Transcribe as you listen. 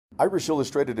Irish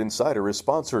Illustrated Insider is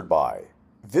sponsored by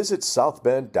Visit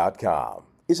Southbend.com.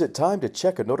 Is it time to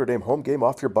check a Notre Dame home game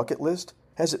off your bucket list?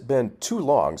 Has it been too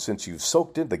long since you've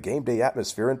soaked in the game day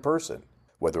atmosphere in person?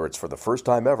 Whether it's for the first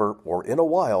time ever or in a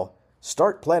while,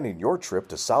 start planning your trip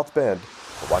to South Bend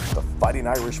to watch the Fighting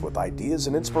Irish with ideas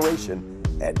and inspiration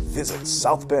at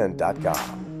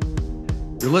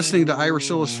VisitSouthBend.com. You're listening to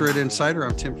Irish Illustrated Insider.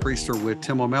 I'm Tim Priester with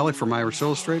Tim O'Malley from Irish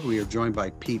Illustrated. We are joined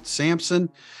by Pete Sampson,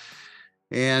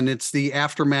 and it's the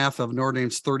aftermath of Notre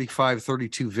Dame's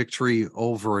 35-32 victory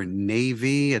over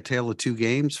Navy, a tale of two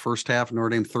games. First half, Notre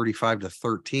Dame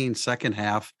 35-13. Second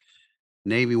half,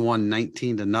 Navy won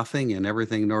 19-0, and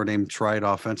everything Notre Dame tried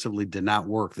offensively did not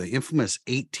work. The infamous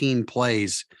 18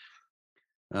 plays,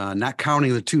 not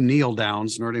counting the two kneel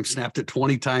downs, Notre Dame snapped it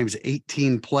 20 times,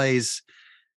 18 plays.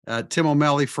 Tim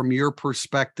O'Malley, from your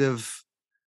perspective,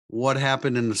 what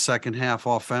happened in the second half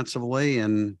offensively,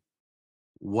 and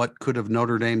what could have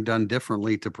Notre Dame done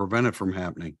differently to prevent it from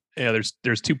happening? Yeah,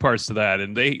 there's two parts to that.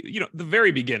 And they, the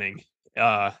very beginning,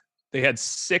 they had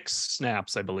 6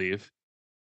 snaps, I believe,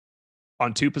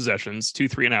 on 2 possessions, 2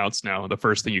 3 and outs. Now, the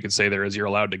first thing you can say there is you're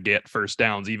allowed to get first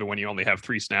downs even when you only have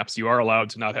 3 snaps. You are allowed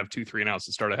to not have 2 3 and outs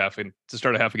to start a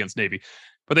half against Navy.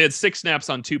 But they had 6 snaps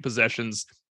on 2 possessions.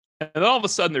 And then all of a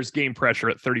sudden there's game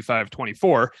pressure at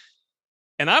 35-24.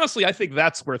 And honestly, I think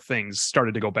that's where things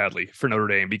started to go badly for Notre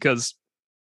Dame, because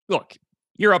look,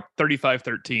 you're up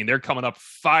 35-13. They're coming up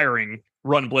firing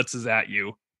run blitzes at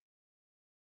you.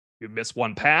 You miss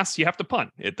one pass, you have to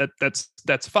punt.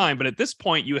 That's fine. But at this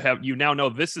point, you now know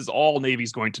this is all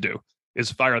Navy's going to do,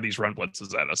 is fire these run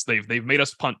blitzes at us. They've made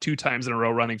us punt 2 times in a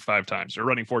row, running 5 times or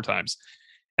running 4 times.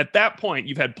 At that point,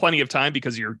 you've had plenty of time,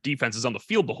 because your defense is on the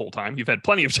field the whole time. You've had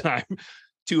plenty of time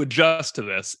to adjust to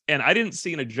this. And I didn't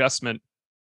see an adjustment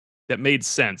that made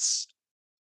sense,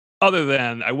 other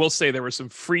than I will say there were some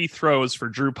free throws for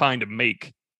Drew Pyne to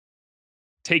make,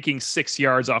 taking 6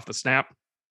 yards off the snap,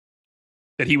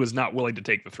 that he was not willing to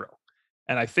take the throw.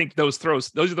 And I think those throws,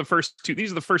 these are the first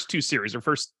 2 series, or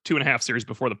first 2.5 series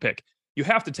before the pick. You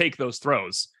have to take those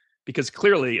throws, because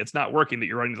clearly it's not working that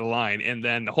you're running to the line, and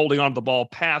then holding on to the ball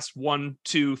past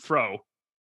 1-2 throw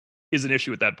is an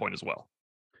issue at that point as well.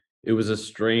 It was a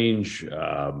strange,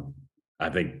 I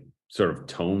think, sort of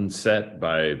tone set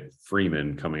by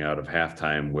Freeman coming out of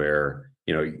halftime, where,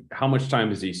 how much time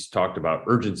has he talked about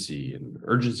urgency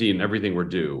and everything we're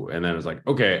due? And then it's like,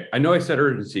 okay, I know I said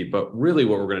urgency, but really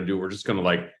what we're going to do, we're just going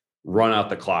to run out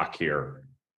the clock here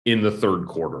in the third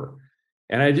quarter.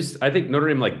 And I think Notre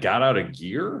Dame got out of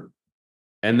gear,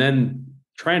 and then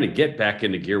trying to get back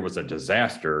into gear was a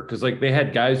disaster, because they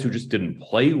had guys who just didn't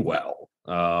play well.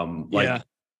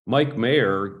 Mike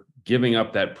Mayer giving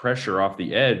up that pressure off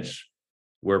the edge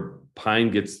where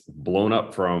Pyne gets blown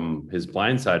up from his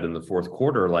blind side in the fourth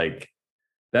quarter.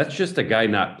 That's just a guy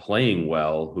not playing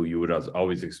well, who you would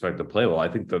always expect to play well. I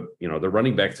think the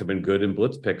running backs have been good in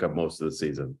blitz pickup most of the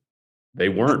season. They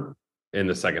weren't in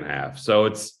the second half. So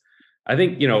I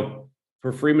think,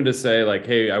 for Freeman to say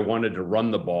hey, I wanted to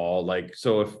run the ball.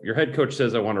 So if your head coach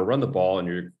says, I want to run the ball,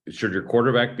 and should your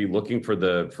quarterback be looking for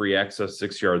the free access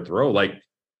 6-yard throw?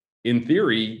 In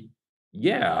theory,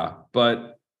 yeah,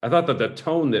 but I thought that the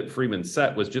tone that Freeman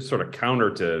set was just sort of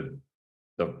counter to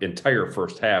the entire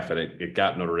first half, and it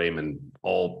got Notre Dame and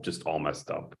all messed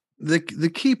up.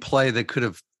 The key play that could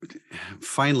have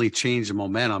finally changed the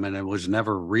momentum, and it was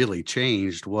never really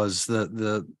changed, was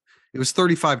it was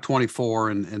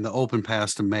 35-24 and the open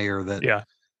pass to Mayer that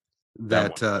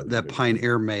Pyne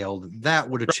airmailed. That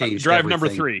would have changed drive everything. Number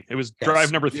 3. It was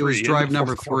drive number 3. It was drive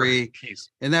number 3,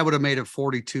 and that would have made it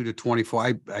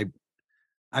 42-24.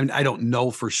 I don't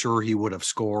know for sure he would have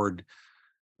scored.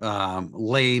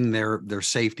 Lane, their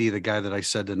safety, the guy that I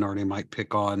said that Notre Dame might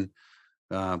pick on,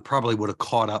 probably would have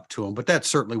caught up to him, but that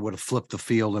certainly would have flipped the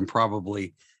field and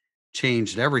probably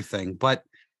changed everything. But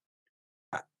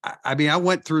I mean, I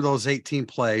went through those 18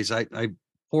 plays. I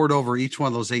poured over each one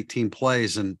of those 18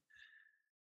 plays, and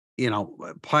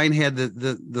Pyne had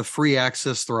the free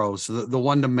access throws. The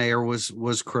one to Mayer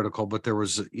was critical, but there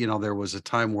was a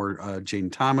time where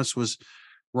Jaden Thomas was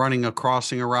running a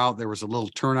crossing route. There was a little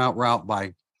turnout route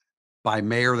by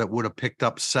Mayer that would have picked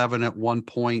up 7 at one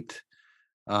point.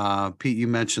 Pete, you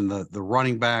mentioned the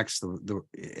running backs.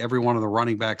 Every one of the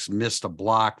running backs missed a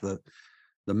block. The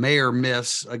Mayer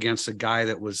miss against a guy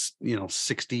that was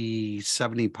 60,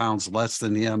 70 pounds less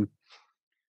than him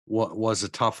was a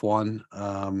tough one.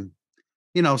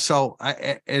 So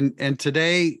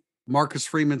today Marcus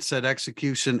Freeman said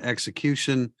execution.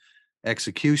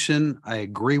 I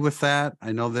agree with that.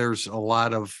 I know there's a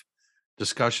lot of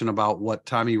discussion about what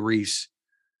Tommy Rees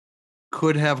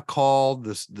could have called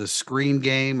the screen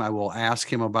game. I will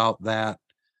ask him about that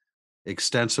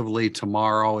extensively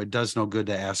tomorrow. It does no good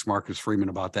to ask Marcus Freeman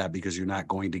about that because you're not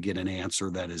going to get an answer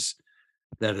that is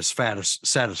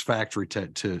satisfactory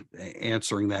to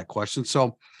answering that question.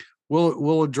 So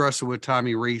we'll address it with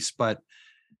Tommy Rees. But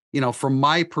from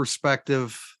my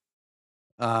perspective,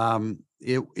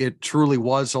 it truly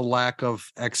was a lack of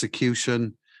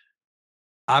execution.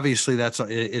 Obviously,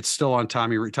 it's still on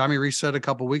Tommy Rees. Tommy Rees said a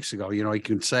couple of weeks ago, he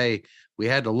can say we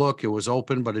had to look, it was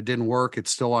open, but it didn't work.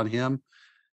 It's still on him.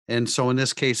 And so in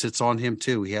this case, it's on him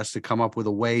too. He has to come up with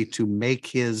a way to make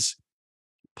his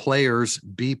players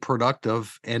be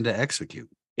productive and to execute.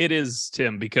 It is,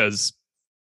 Tim, because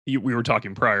we were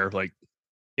talking prior, like,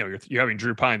 you're having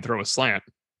Drew Pine throw a slant.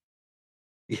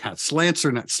 Yeah, slants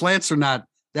are not.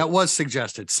 That was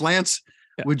suggested. Slants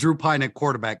with Drew Pine at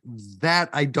quarterback. That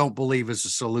I don't believe is a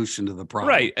solution to the problem.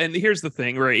 Right. And here's the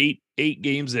thing: we're eight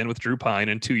games in with Drew Pine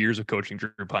and 2 years of coaching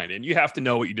Drew Pine, and you have to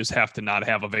know what you just have to not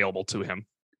have available to him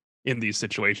in these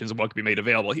situations and what could be made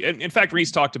available. And in fact,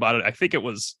 Reese talked about it. I think it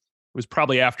was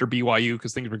probably after BYU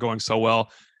because things were going so well,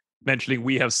 mentioning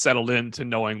we have settled into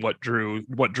knowing what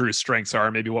Drew's strengths are,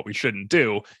 maybe what we shouldn't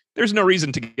do. There's no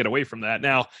reason to get away from that.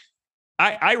 Now,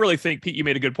 I really think, Pete, you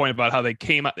made a good point about how they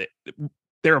came out,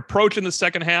 their approach in the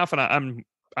second half, and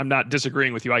I'm not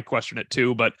disagreeing with you. I question it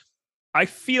too, but I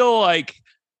feel like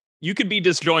you could be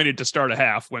disjointed to start a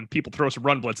half when people throw some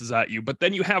run blitzes at you, but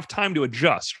then you have time to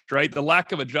adjust, right? The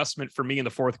lack of adjustment for me in the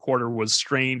fourth quarter was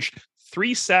strange.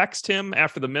 3 sacks, Tim,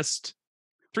 after the missed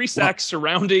 3 sacks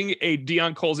surrounding a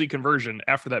Deion Colzie conversion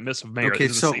after that miss of Mayer. Okay,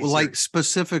 so like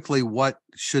specifically, what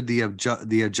should the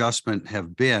adjustment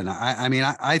have been?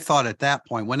 I thought at that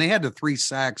point when they had the 3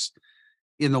 sacks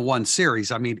in the one series,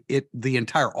 the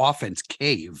entire offense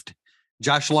caved.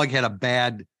 Josh Lugg had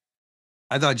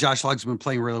I thought Josh Lugg's been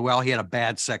playing really well. He had a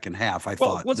bad second half.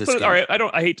 All right.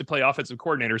 I hate to play offensive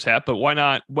coordinator's hat, but why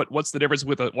not? What's the difference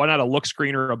with why not a look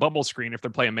screen or a bubble screen if they're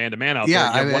playing man to man out there?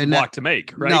 You have one block to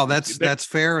make, right? No, that's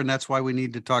fair, and that's why we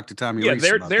need to talk to Tommy. Yeah,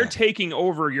 Rees they're taking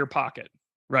over your pocket,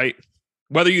 right?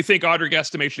 Whether you think Audric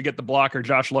Estime should get the block or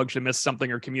Josh Lugg should miss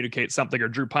something or communicate something or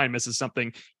Drew Pine misses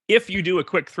something, if you do a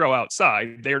quick throw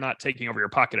outside, they're not taking over your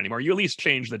pocket anymore. You at least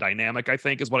change the dynamic, I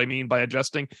think, is what I mean by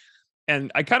adjusting.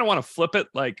 And I kind of want to flip it.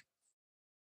 Like,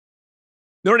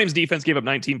 Notre Dame's defense gave up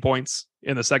 19 points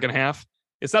in the second half.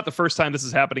 It's not the first time this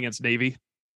has happened against Navy.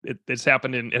 It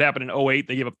happened in 2008.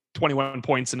 They gave up 21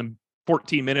 points in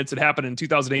 14 minutes. It happened in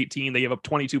 2018. They gave up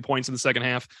 22 points in the second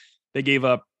half. They gave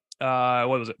up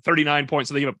 39 points.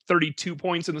 So they gave up 32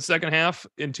 points in the second half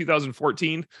in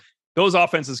 2014. Those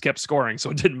offenses kept scoring, so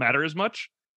it didn't matter as much.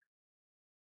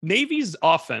 Navy's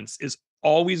offense is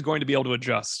always going to be able to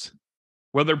adjust,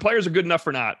 whether their players are good enough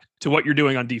or not, to what you're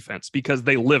doing on defense, because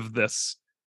they live this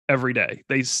every day.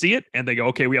 They see it and they go,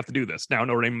 okay, we have to do this. Now,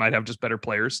 Notre Dame might have just better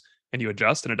players and you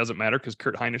adjust, and it doesn't matter because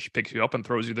Kurt Hinish picks you up and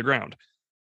throws you to the ground.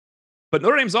 But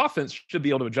Notre Dame's offense should be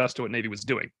able to adjust to what Navy was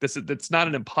doing. It's not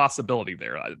an impossibility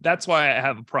there. That's why I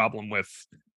have a problem with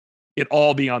it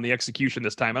all being on the execution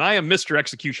this time. And I am Mr.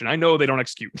 Execution. I know they don't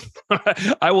execute.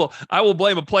 I will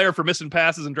blame a player for missing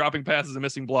passes and dropping passes and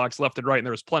missing blocks left and right, and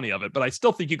there was plenty of it. But I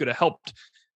still think you could have helped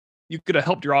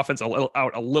your offense out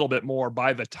a little bit more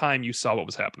by the time you saw what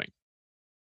was happening.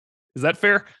 Is that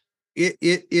fair? It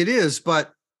is,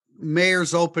 but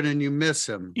Mayer's open and you miss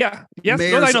him. Yeah. Yes.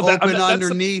 Mayer's open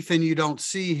underneath and you don't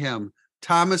see him.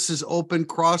 Thomas is open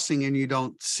crossing and you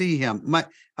don't see him.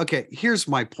 Here's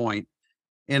my point.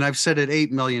 And I've said it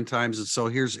 8 million times. And so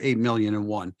here's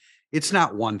 8,000,001. It's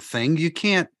not one thing. You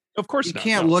can't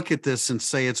look at this and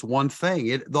say it's one thing.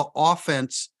 The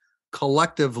offense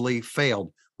collectively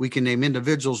failed. We can name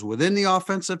individuals within the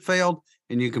offense that failed,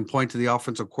 and you can point to the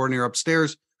offensive coordinator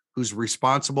upstairs who's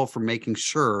responsible for making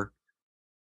sure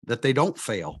that they don't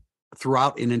fail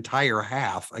throughout an entire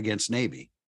half against Navy.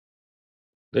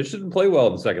 They shouldn't play well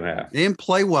in the second half. They didn't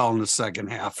play well in the second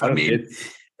half.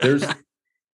 There's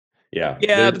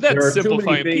but that's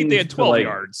simplifying. Pete, they had 12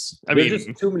 yards. There's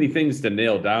just too many things to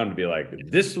nail down to be like,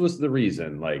 this was the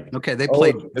reason. Like, okay, they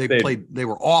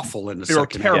were awful in the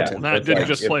second half. They were terrible. They didn't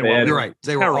just play well. You're right.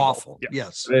 They were awful.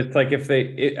 Yes. But it's like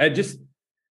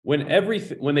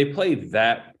when they play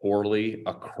that poorly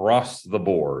across the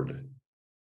board,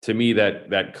 to me,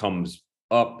 that comes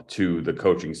up to the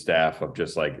coaching staff of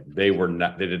just like, they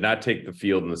did not take the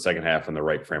field in the second half in the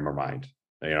right frame of mind.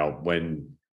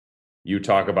 When you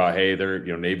talk about, hey,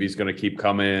 Navy's going to keep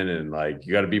coming and like,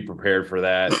 you got to be prepared for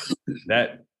that.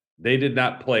 That they did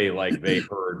not play like they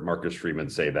heard Marcus Freeman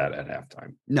say that at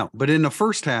halftime. No, but in the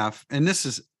first half, and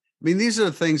these are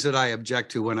the things that I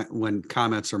object to when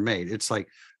comments are made. It's like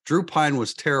Drew Pine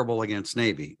was terrible against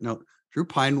Navy. No, Drew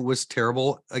Pine was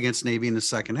terrible against Navy in the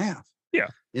second half. Yeah.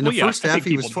 In the first half,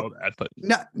 he was that, but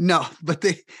no, but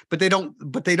they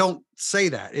don't say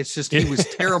that. It's just he was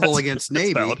terrible against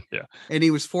Navy. Valid. Yeah. And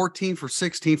he was 14 for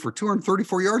 16 for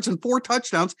 234 yards and 4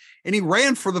 touchdowns, and he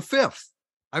ran for the 5th.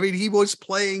 I mean, he was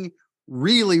playing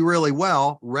really, really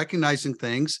well, recognizing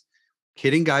things,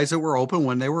 hitting guys that were open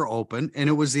when they were open, and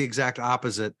it was the exact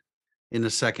opposite in the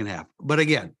second half. But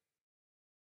again,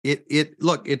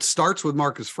 it starts with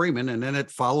Marcus Freeman, and then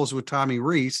it follows with Tommy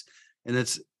Rees, and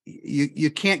it's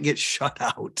you can't get shut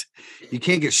out. You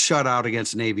can't get shut out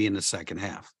against Navy in the second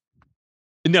half.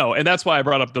 No, and that's why I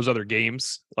brought up those other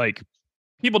games. Like,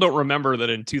 people don't remember that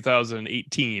in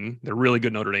 2018, the really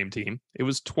good Notre Dame team, it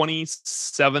was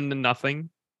 27-0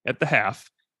 at the half.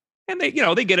 And they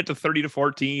get it to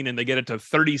 30-14 and they get it to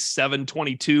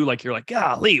 37-22. Like, you're like,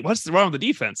 golly, what's wrong with the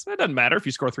defense? That doesn't matter if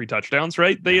you score 3 touchdowns,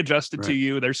 right? They adjusted to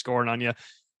you. They're scoring on you.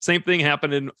 Same thing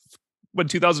happened when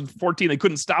 2014, they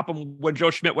couldn't stop them when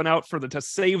Joe Schmidt went out to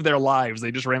save their lives. They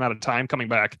just ran out of time coming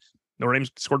back. Notre Dame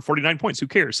scored 49 points. Who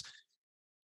cares?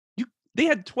 They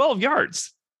had 12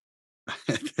 yards.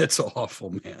 That's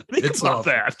awful, man. Think about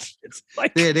that. It's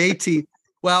like they had 18.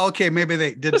 Well, okay, maybe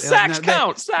they did. The sacks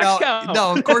count. Sacks count.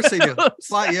 No, of course they do.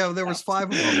 There was 5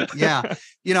 of them. Yeah.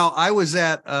 I was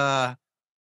at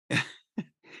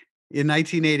in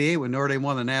 1988 when Notre Dame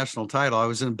won the national title. I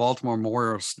was in Baltimore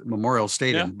Memorial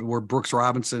Stadium where Brooks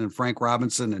Robinson and Frank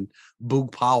Robinson and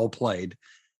Boog Powell played.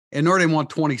 And Notre Dame won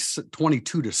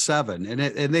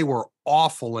 22-7. And they were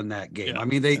awful in that game. I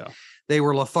mean, they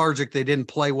were lethargic. They didn't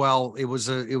play well. It was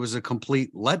a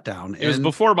complete letdown. It was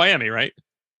before Miami, right?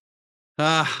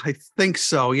 I think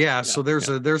so. Yeah. So there's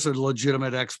a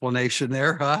legitimate explanation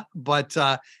there, huh? But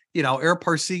Air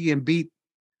Parsegian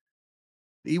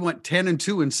he went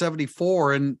 10-2 in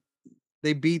 74, and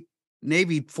they beat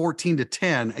Navy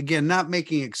 14-10. Again, not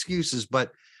making excuses,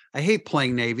 but I hate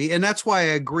playing Navy, and that's why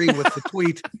I agree with the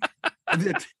tweet.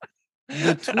 The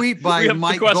tweet by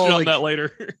Mike Golick on that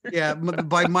later.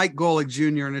 By Mike Golick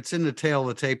Jr., and it's in the tail of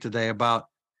the tape today about,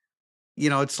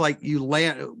 it's like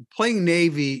playing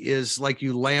Navy is like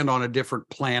you land on a different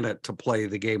planet to play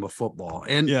the game of football.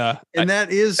 And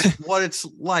that is what it's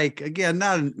like. Again,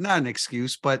 not an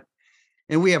excuse, but,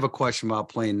 and we have a question about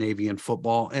playing Navy in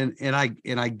football, and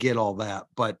I get all that,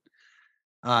 but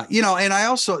and I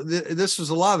also, this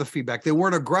was a lot of the feedback. They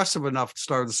weren't aggressive enough to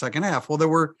start the second half. Well, there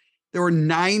were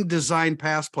 9 design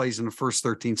pass plays in the first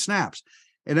 13 snaps.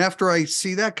 And after I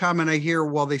see that comment, I hear,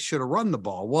 well, they should have run the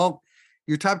ball. Well,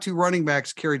 your top 2 running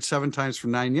backs carried 7 times for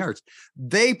 9 yards.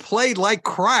 They played like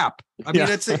crap. I mean,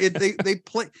 they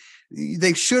play.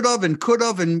 They should have and could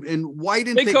have, and why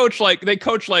didn't they coach like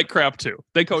crap too?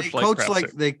 They coach like crap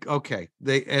too.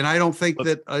 And I don't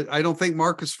think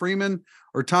Marcus Freeman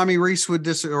or Tommy Rees would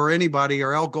or anybody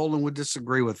or Al Golden would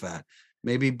disagree with that.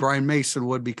 Maybe Brian Mason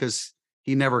would, because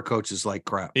he never coaches like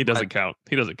crap. He doesn't count.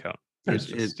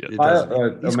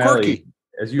 O'Malley,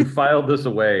 as you filed this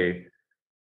away,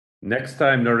 next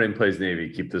time Notre Dame plays Navy,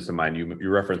 keep this in mind. You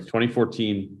referenced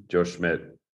 2014, Joe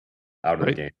Schmidt out of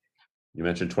the game. You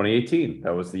mentioned 2018.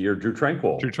 That was the year Drew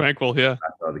Tranquill. Yeah.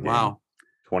 Out of the game. Wow.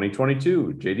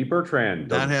 2022, JD Bertrand.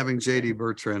 Not having JD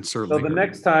Bertrand, certainly. So the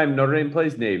next time Notre Dame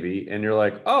plays Navy and you're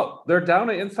like, oh, they're down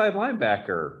an inside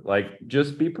linebacker, like,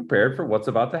 just be prepared for what's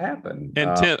about to happen.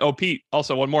 And Pete,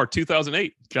 also one more,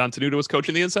 2008, John Tenuta was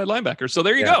coaching the inside linebacker. So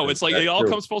there you go. It's like it all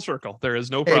comes full circle. There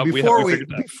is no problem.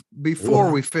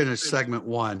 Before we finish segment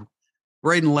 1,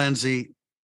 Braden Lenzy,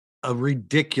 a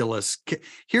ridiculous.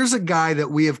 Here's a guy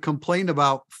that we have complained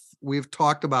about. We've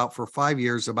talked about for 5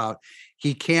 years about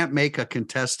he can't make a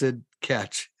contested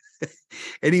catch,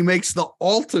 and he makes the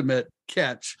ultimate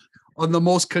catch on the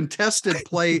most contested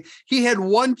play. He had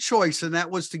one choice, and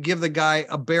that was to give the guy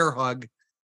a bear hug.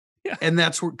 Yeah. And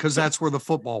that's where the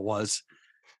football was.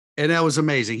 And that was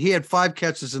amazing. He had 5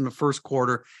 catches in the first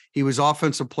quarter. He was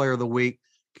offensive player of the week.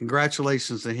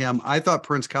 Congratulations to him. I thought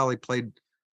Prince Kollie played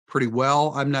pretty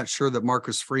well. I'm not sure that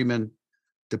Marcus Freeman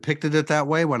depicted it that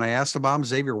way. When I asked about him,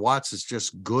 Xavier Watts is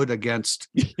just good against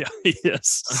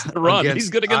the run. He's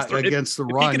good against the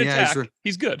run.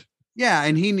 He's good. Yeah,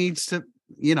 and he needs to,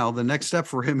 the next step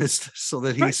for him is so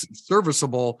that he's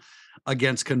serviceable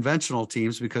against conventional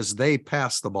teams, because they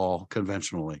pass the ball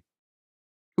conventionally.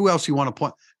 Who else you want to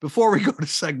point before we go to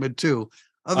segment 2?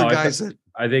 I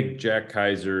think Jack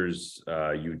Kaiser's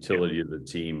utility of the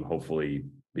team hopefully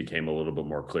became a little bit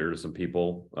more clear to some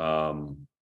people.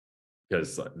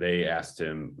 Because they asked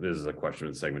him, this is a question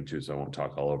in segment 2, so I won't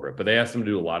talk all over it, but they asked him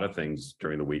to do a lot of things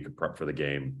during the week of prep for the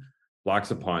game.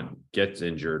 Blocks a punt, gets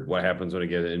injured. What happens when he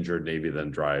gets injured? Navy then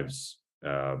drives.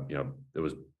 It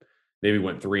was maybe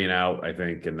went 3 and out, I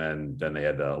think, and then they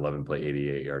had the 11-play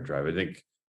 88-yard drive. I think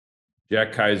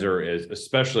Jack Kaiser is,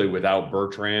 especially without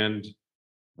Bertrand,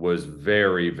 was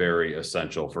very, very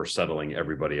essential for settling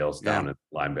everybody else down at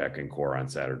linebacking core on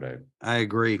Saturday. I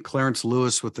agree. Clarence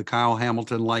Lewis with the Kyle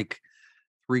Hamilton, like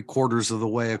 3/4 of the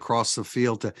way across the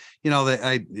field to,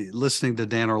 listening to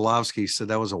Dan Orlovsky said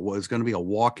that was going to be a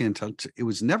walk-in touch. It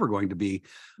was never going to be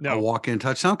a walk-in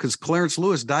touchdown because Clarence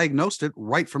Lewis diagnosed it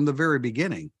right from the very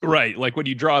beginning. Right. Like when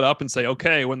you draw it up and say,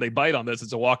 okay, when they bite on this,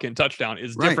 it's a walk-in touchdown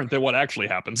is different than what actually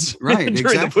happens. Right. during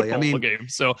Exactly. the football game.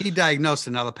 So he diagnosed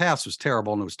it. Now the pass was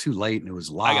terrible and it was too late and it was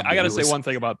loud. I got to say one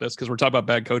thing about this because we're talking about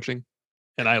bad coaching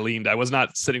and I leaned. I was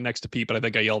not sitting next to Pete, but I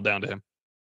think I yelled down to him.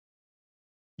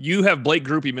 You have Blake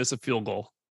Grupe miss a field goal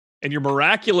and you're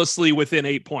miraculously within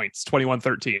 8 points,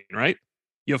 21-13, right?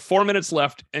 You have 4 minutes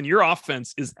left and your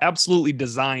offense is absolutely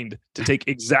designed to take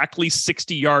exactly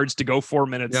 60 yards to go 4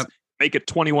 minutes, make it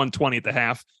 21-20 at the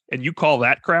half. And you call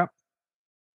that crap?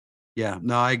 Yeah,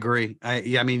 no, I agree.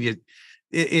 I mean,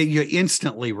 you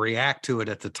instantly react to it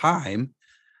at the time.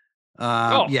 You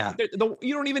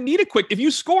don't even need a quick. If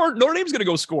you score, Notre Dame's going to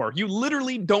go score. You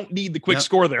literally don't need the quick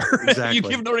score there. Exactly. You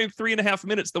give Notre Dame 3.5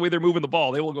 minutes the way they're moving the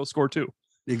ball, they will go score too.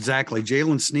 Exactly.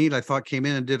 Jalen Snead, I thought, came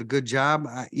in and did a good job.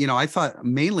 I thought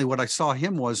mainly what I saw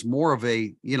him was more of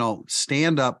a,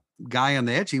 stand-up guy on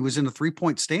the edge. He was in a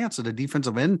 3-point stance at a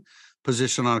defensive end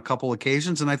position on a couple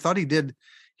occasions, and I thought he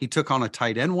took on a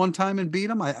tight end one time and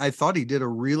beat him. I thought he did a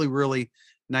really, really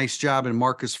nice job, and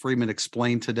Marcus Freeman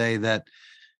explained today that,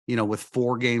 with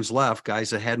 4 games left, guys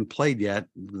that hadn't played yet,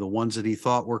 the ones that he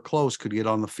thought were close could get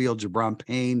on the field. Jabron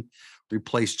Payne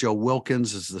replaced Joe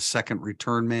Wilkins as the second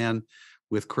return man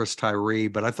with Chris Tyree.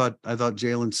 But I thought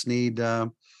Jalen Snead,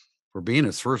 for being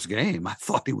his first game, I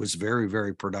thought he was very,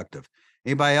 very productive.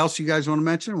 Anybody else you guys want to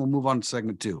mention? We'll move on to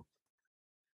segment 2.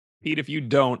 Pete, if you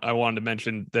don't, I wanted to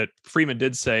mention that Freeman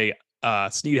did say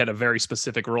Snead had a very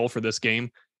specific role for this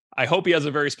game. I hope he has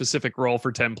a very specific role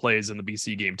for 10 plays in the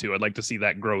BC game too. I'd like to see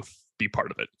that growth be part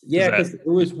of it. Yeah, because it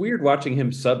was weird watching him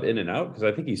sub in and out because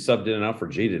I think he subbed in and out for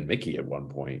Jaden Mickey at one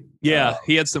point. Yeah,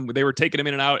 he had they were taking him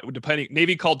in and out depending.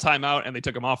 Navy called timeout and they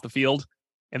took him off the field.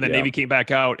 And then Navy came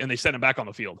back out and they sent him back on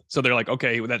the field. So they're like,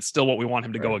 okay, that's still what we want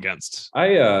him to go against.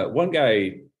 One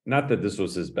guy, not that this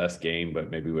was his best game, but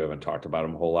maybe we haven't talked about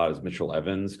him a whole lot, is Mitchell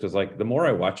Evans. Because the more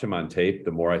I watch him on tape,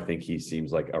 the more I think he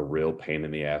seems like a real pain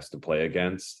in the ass to play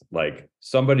against. Like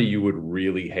somebody you would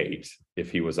really hate if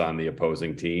he was on the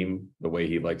opposing team, the way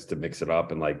he likes to mix it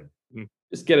up and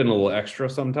just get in a little extra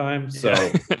sometimes. So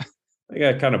I think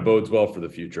that kind of bodes well for the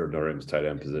future of Notre Dame's tight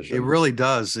end position. It really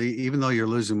does. Even though you're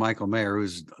losing Michael Mayer,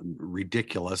 who's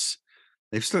ridiculous,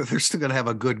 they're still going to have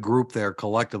a good group there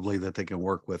collectively that they can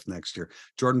work with next year.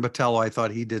 Jordan Botello, I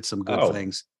thought he did some good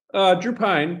things. Drew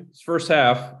Pine, his first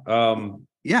half.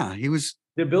 He was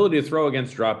the ability to throw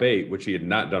against drop 8, which he had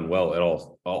not done well at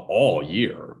all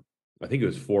year. I think it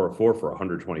was 4 for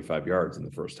 125 yards in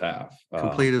the first half.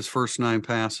 Completed his first 9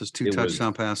 passes, 2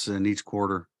 touchdown passes in each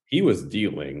quarter. He was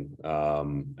dealing.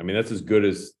 That's as good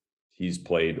as he's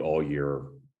played all year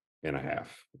and a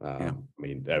half.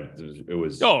 It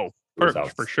was for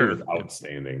sure. It was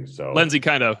outstanding. So Lindsey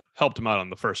kind of helped him out on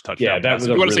the first touchdown. Yeah, that was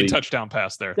you want to say touchdown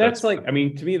pass there.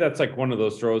 To me, that's like one of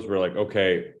those throws where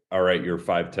okay, all right, you're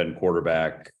 5'10"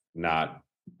 quarterback, not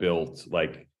built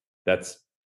that's.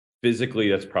 Physically,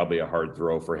 that's probably a hard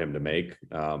throw for him to make.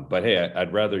 But hey,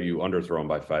 I'd rather you underthrow him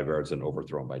by 5 yards than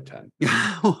overthrow him by 10.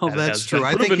 Well, that's true.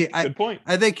 Good point.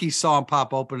 I think he saw him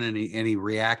pop open and he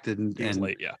reacted and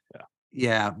late.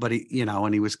 Yeah. But he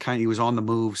and he was on the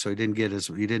move, so he didn't get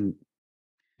as much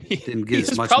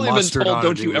probably mustard been told, on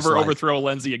don't you ever overthrow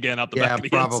Lindsey again out the back of the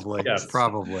probably. Yes.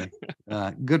 Probably.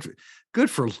 Good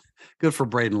for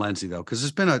Braden Lindsey though, because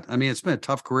it's been a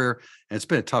tough career and it's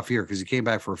been a tough year because he came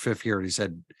back for a 5th year and he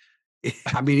said,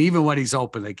 even when he's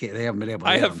open, they haven't been able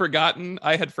to. I had forgotten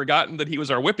that he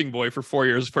was our whipping boy for 4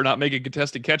 years for not making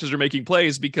contested catches or making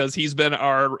plays because he's been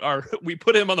our we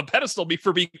put him on the pedestal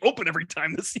for being open every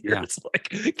time this year. Yeah. It's like,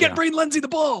 get Braden Lindsey the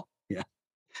ball. Yeah.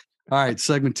 All right.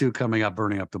 Segment 2 coming up,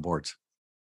 burning up the boards.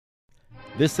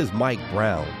 This is Mike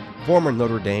Brown, former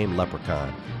Notre Dame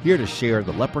Leprechaun, here to share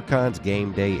the Leprechauns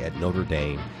Game Day at Notre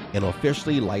Dame, an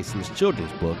officially licensed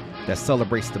children's book that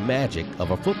celebrates the magic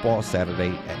of a football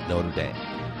Saturday at Notre Dame.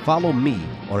 Follow me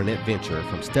on an adventure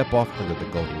from Step Off Under the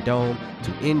Golden Dome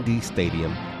to ND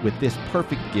Stadium with this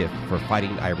perfect gift for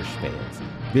Fighting Irish fans.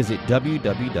 Visit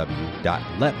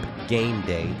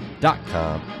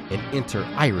www.lepgameday.com and enter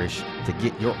Irish to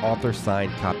get your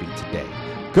author-signed copy today.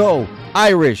 Go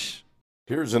Irish!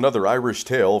 Here's another Irish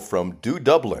tale from Do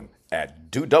Dublin at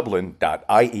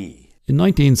dodublin.ie. In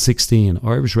 1916,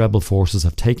 Irish rebel forces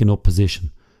have taken up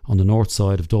position on the north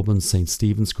side of Dublin's St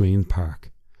Stephen's Green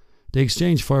Park. They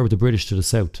exchange fire with the British to the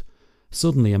south.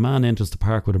 Suddenly, a man enters the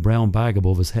park with a brown bag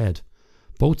above his head.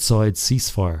 Both sides cease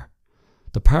fire.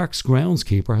 The park's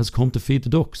groundskeeper has come to feed the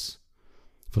ducks.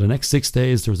 For the next 6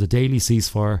 days, there is a daily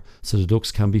ceasefire so the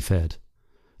ducks can be fed.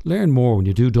 Learn more when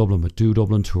you do Dublin with Do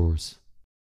Dublin Tours.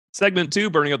 Segment 2,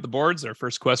 burning up the boards. Our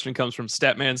first question comes from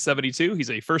Statman72. He's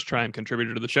a first-time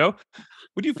contributor to the show.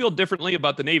 Would you feel differently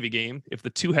about the Navy game if the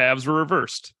two halves were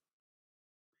reversed?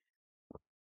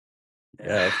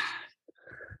 Yeah.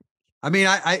 I mean,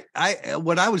 I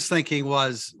what I was thinking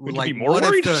was, Would like, you be more what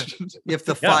worried? if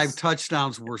the Yes. 5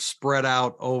 touchdowns were spread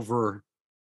out over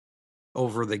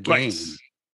the game? Right.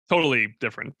 Totally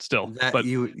different still. That But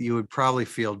you would probably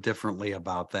feel differently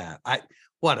about that.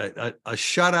 A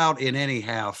shutout in any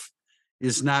half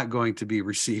is not going to be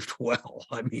received well.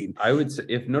 I mean, I would say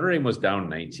if Notre Dame was down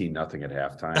 19-0 at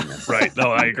halftime, right. No,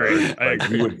 I agree. I like,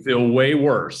 agree. you would feel way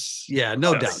worse. yeah,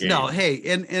 no Yes. doubt. No, hey,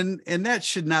 and that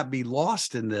should not be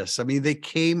lost in this. I mean, they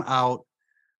came out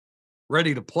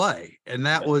ready to play, and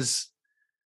that was,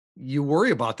 you worry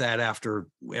about that after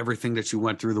everything that you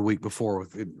went through the week before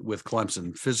with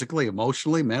Clemson, physically,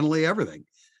 emotionally, mentally, everything.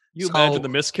 You So- imagine the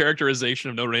mischaracterization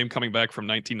of Notre Dame coming back from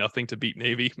 19-0 to beat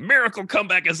Navy. Miracle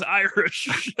comeback as Irish.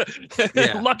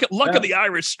 Yeah. luck of the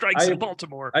Irish strikes in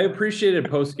Baltimore. I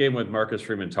appreciated post game when Marcus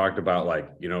Freeman talked about,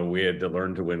 like, we had to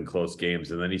learn to win close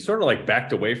games, and then he sort of like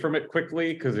backed away from it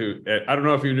quickly because I don't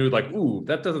know if you knew, like, ooh,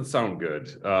 that doesn't sound good.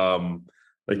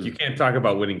 Like, you can't talk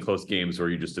about winning close games where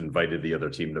you just invited the other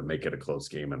team to make it a close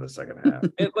game in the second half.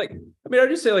 And I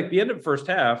just say, like, the end of first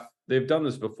half, they've done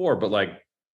this before, but like,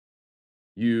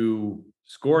 you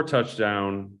score a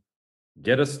touchdown,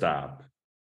 get a stop,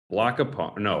 block a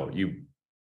punt. No, you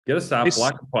get a stop,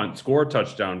 block a punt, score a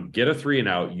touchdown, get a 3 and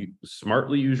out. You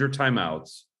smartly use your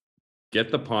timeouts,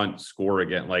 get the punt, score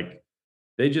again. Like,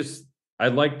 I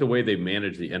like the way they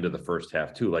managed the end of the first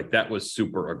half too. Like, that was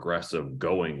super aggressive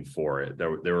going for it.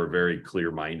 They were very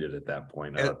clear-minded at that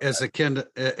point.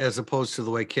 As opposed to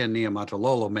the way Ken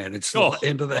Niumatalolo managed the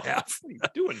end of the half. What are you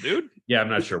doing, dude? Yeah, I'm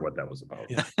not sure what that was about.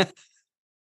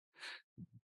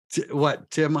 What,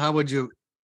 Tim? How would you?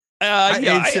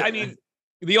 I mean,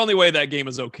 the only way that game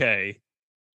is okay,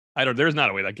 there's not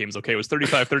a way that game's okay. It was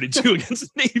 35-32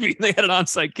 against Navy. They had an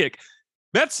onside kick.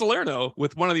 Matt Salerno,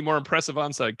 with one of the more impressive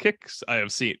onside kicks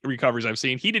recoveries I've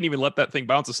seen, he didn't even let that thing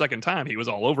bounce a second time. He was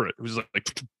all over it. It was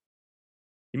like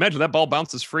imagine that ball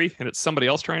bounces free and it's somebody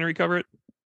else trying to recover it.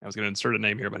 I was going to insert a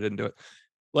name here, but I didn't do it.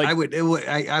 Like,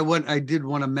 I did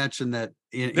want to mention that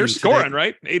they're scoring,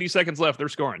 right? 80 seconds left. They're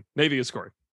scoring. Navy is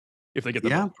scoring if they get the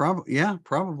ball.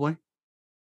 Probably.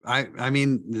 I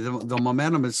mean, the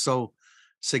momentum is so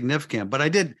significant. But I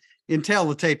did entail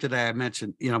the tape today. I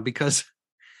mentioned, because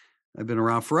I've been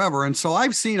around forever, and so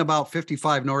I've seen about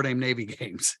 55 Notre Dame Navy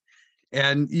games,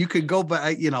 and you could go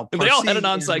by, and they all had an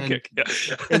onside kick,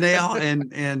 and they all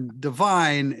and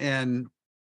Devine and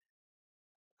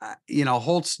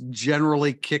Holtz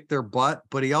generally kicked their butt,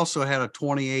 but he also had a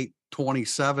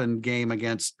 28-27 game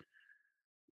against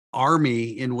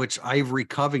Army in which Ivory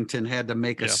Covington had to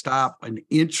make a stop an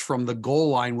inch from the goal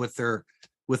line with their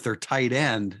tight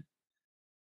end.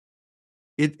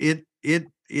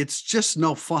 It's just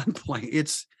no fun playing.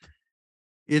 It's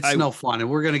no fun. And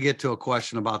we're going to get to a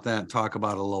question about that and talk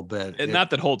about it a little bit. And not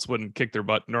that Holtz wouldn't kick their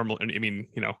butt normal. I mean,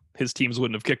 his teams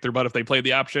wouldn't have kicked their butt if they played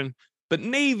the option, but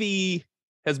Navy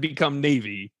has become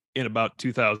Navy in about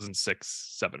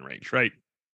 2006-07 range, right?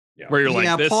 Yeah. Where you're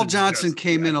like, Paul Johnson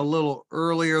came in a little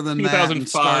earlier than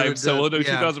 2005. So we'll do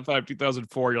 2005,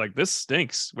 2004. You're like, this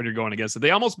stinks when you're going against it.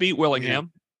 They almost beat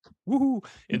Willingham. Yeah. Woohoo!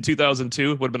 In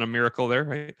 2002 would have been a miracle there,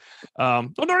 right?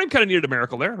 Notre Dame kind of needed a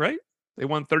miracle there, right? They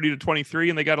won 30-23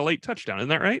 and they got a late touchdown. Isn't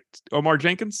that right? Omar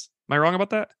Jenkins. Am I wrong about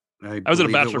that? I was at a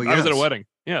bachelor. I was at a wedding.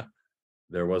 Yeah.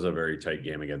 There was a very tight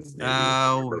game against Navy.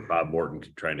 Bob Morton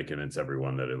trying to convince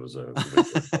everyone that it was a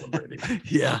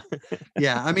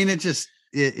yeah. I mean, it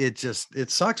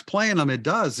sucks playing them. It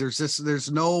does. There's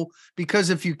no, because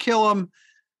if you kill them,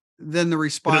 then the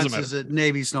response is that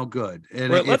Navy's no good.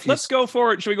 And let's go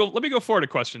forward. Let me go forward a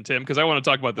question, Tim, because I want to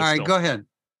talk about this. All right, go ahead.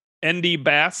 ND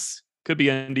Bass could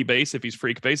be ND Base if he's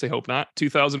freak base. I hope not.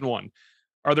 2001.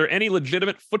 Are there any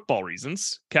legitimate football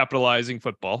reasons, capitalizing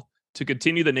football, to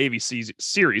continue the Navy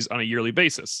series on a yearly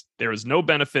basis? There is no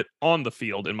benefit on the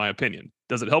field, in my opinion.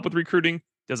 Does it help with recruiting?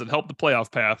 Does it help the playoff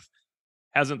path?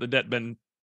 Hasn't the debt been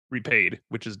repaid?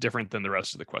 Which is different than the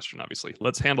rest of the question, obviously.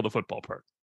 Let's handle the football part.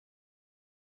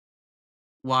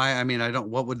 Why? I mean,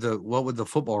 what would the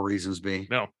football reasons be?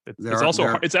 No,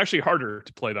 it's actually harder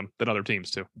to play them than other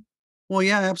teams too. Well,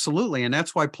 yeah, absolutely. And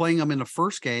that's why playing them in the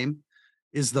first game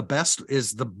is the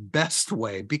best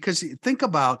way, because think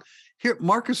about here,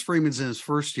 Marcus Freeman's in his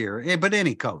first year, but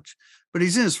any coach, but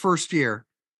he's in his first year,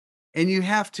 and you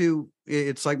have to,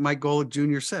 it's like Mike Golick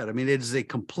Jr. said. I mean, it is a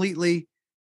completely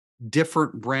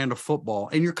different brand of football,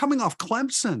 and you're coming off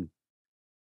Clemson.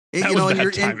 That You know, was and bad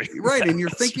you're timing. right, and you're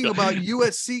That's thinking really- about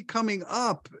USC coming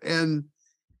up, and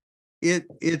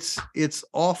it's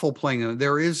awful playing them.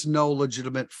 There is no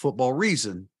legitimate football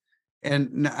reason.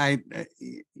 And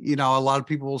you know, a lot of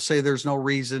people will say there's no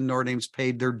reason. Notre Dame's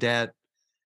paid their debt,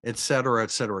 et cetera, et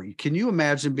cetera. Can you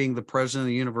imagine being the president of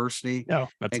the university No,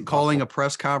 that's and calling a impossible.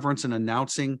 press conference and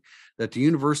announcing that the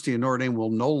University of Notre Dame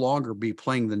will no longer be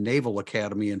playing the Naval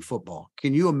Academy in football?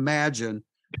 Can you imagine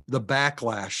the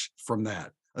backlash from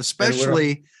that?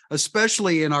 Especially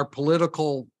in our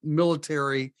political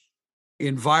military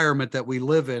environment that we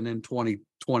live in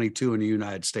 2022 in the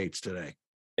United States today.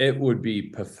 It would be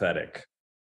pathetic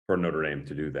for Notre Dame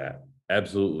to do that.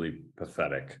 Absolutely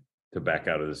pathetic to back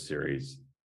out of the series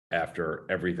after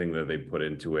everything that they put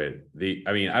into it.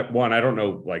 I don't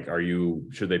know, like,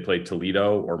 should they play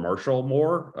Toledo or Marshall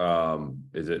more?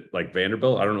 Is it like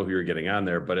Vanderbilt? I don't know who you're getting on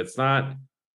there, but it's not.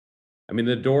 I mean,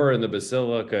 the door in the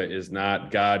Basilica is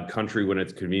not God country when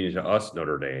it's convenient to us,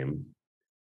 Notre Dame.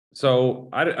 So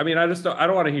I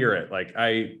don't want to hear it. Like,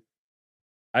 I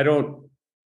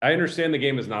understand the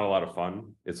game is not a lot of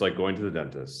fun. It's like going to the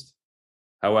dentist.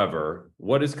 However,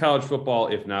 what is college football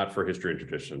if not for history and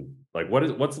tradition? Like,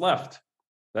 what's left?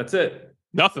 That's it.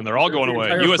 Nothing. They're all That's going the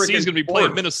away. entire USC is freaking going to be playing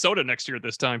sport. Minnesota next year at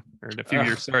this time, or in a few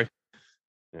years. Sorry.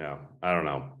 Yeah, I don't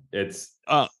know. It's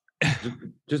Uh,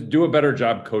 just do a better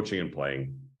job coaching and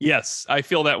playing. Yes, I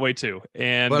feel that way too.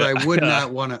 And But I would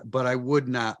not want to. But I would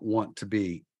not want to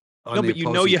be. On no, the but you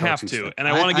know opposing you have coaching to, staff. and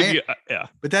I want to give you. Yeah.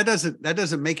 But that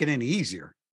doesn't make it any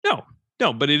easier.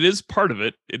 No, but it is part of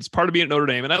it. It's part of being at Notre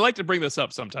Dame, and I like to bring this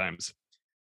up sometimes.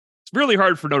 It's really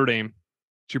hard for Notre Dame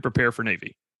to prepare for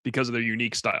Navy because of their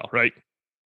unique style, right?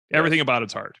 Everything about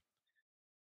it's hard.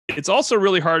 It's also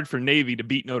really hard for Navy to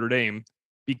beat Notre Dame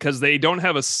because they don't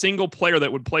have a single player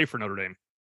that would play for Notre Dame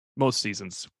most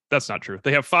seasons. That's not true.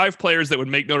 They have 5 players that would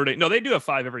make Notre Dame. No, they do have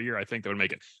 5 every year. I think that would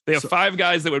make it. They have 5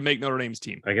 guys that would make Notre Dame's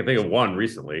team. I can think of one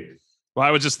recently. Well,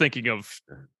 I was just thinking of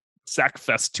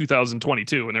Sackfest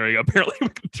 2022, and there you go. Apparently, we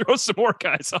can throw some more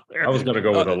guys out there. I was going to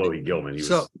go with Alohi Gilman.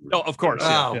 No, of course.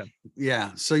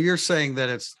 Yeah. So you're saying that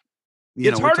it's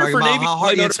It's harder for Navy. How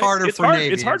hard, it's harder for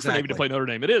Navy. It's hard for Navy to play Notre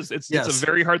Dame. It is. It's a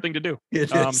very hard thing to do.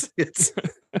 It is. It's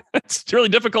a really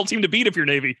difficult team to beat if you're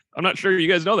Navy. I'm not sure you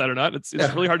guys know that or not. It's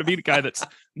really hard to beat a guy that's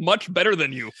much better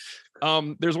than you.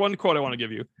 There's one quote I want to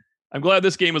give you. I'm glad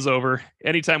this game is over.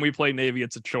 Anytime we play Navy,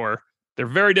 it's a chore. They're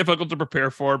very difficult to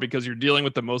prepare for because you're dealing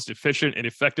with the most efficient and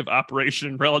effective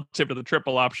operation relative to the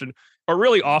triple option, or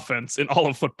really offense in all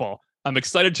of football. I'm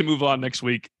excited to move on next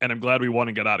week, and I'm glad we won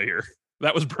and get out of here.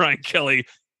 That was Brian Kelly,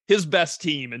 his best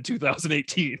team in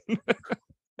 2018.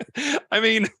 I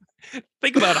mean,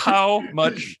 think about how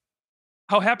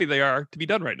happy they are to be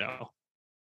done right now.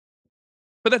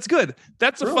 But that's good.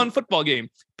 That's a fun football game.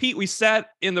 Pete, we sat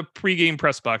in the pregame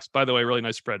press box. By the way, really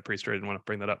nice spread, Priest. I didn't want to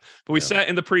bring that up. But we sat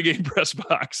in the pregame press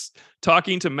box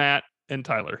talking to Matt and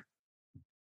Tyler.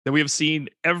 That we have seen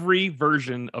every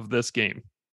version of this game.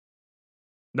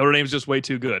 Notre Dame's just way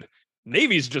too good.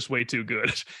 Navy's just way too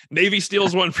good. Navy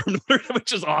steals one from Notre Dame,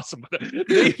 which is awesome.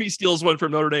 Navy steals one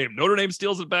from Notre Dame. Notre Dame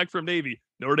steals it back from Navy.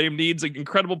 Notre Dame needs an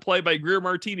incredible play by Greer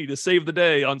Martini to save the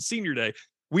day on senior day.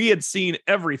 We had seen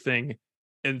everything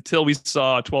until we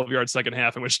saw a 12-yard second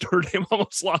half in which Notre Dame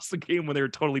almost lost the game when they were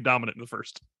totally dominant in the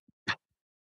first.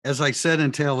 As I said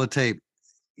in Tail of the Tape,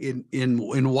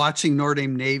 in watching Notre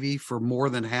Dame Navy for more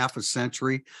than half a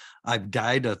century, I've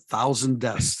died 1,000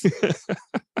 deaths.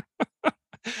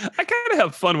 I kind of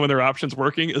have fun when their options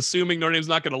working, assuming Notre Dame's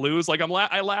not going to lose. Like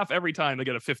I laugh every time they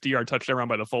get a 50-yard touchdown run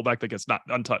by the fullback that gets not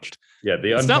untouched. Yeah,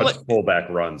 the untouched fullback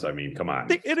runs. I mean, come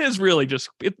on. It is really just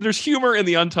there's humor in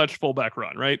the untouched fullback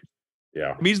run, right?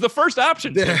 Yeah, I mean, he's the first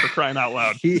option for crying out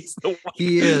loud. He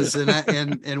is,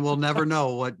 and we'll never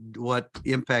know what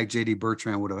impact JD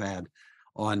Bertrand would have had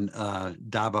on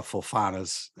Daba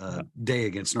Fofana's day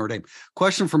against Notre Dame.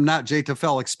 Question from Not J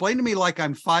Tafel. Explain to me like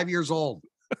I'm 5 years old.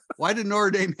 Why did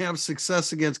Notre Dame have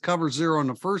success against cover 0 in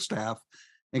the first half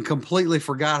and completely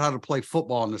forgot how to play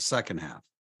football in the second half?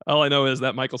 All I know is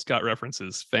that Michael Scott reference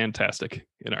is fantastic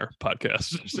in our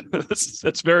podcast.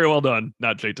 That's very well done,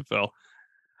 Not J Tafel.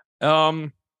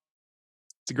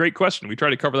 It's a great question. We tried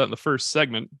to cover that in the first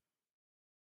segment.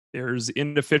 There's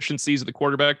inefficiencies at the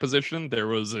quarterback position. There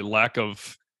was a lack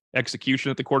of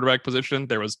execution at the quarterback position.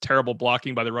 There was terrible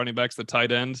blocking by the running backs, the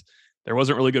tight end. There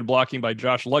wasn't really good blocking by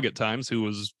Josh Lugg at times, who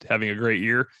was having a great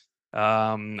year.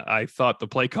 I thought the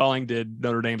play calling did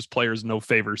Notre Dame's players no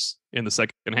favors in the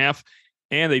second half,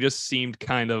 and they just seemed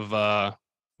kind of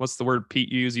what's the word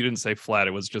Pete used? You didn't say flat.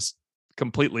 It was just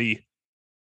completely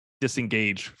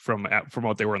disengaged from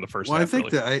what they were in the first half. I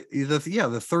think really. The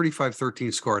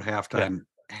 35-13 score at halftime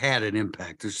had an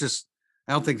impact.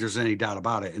 I don't think there's any doubt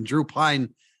about it. And Drew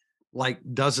Pine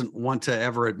doesn't want to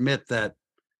ever admit that,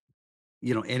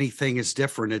 anything is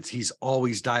different. He's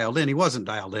always dialed in. He wasn't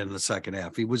dialed in the second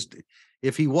half.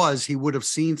 If he would have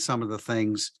seen some of the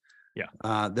things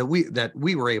that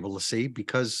we were able to see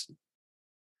because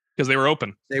they were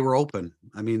open. They were open.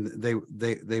 I mean,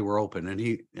 they were open. And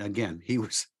he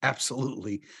was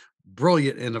absolutely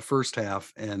brilliant in the first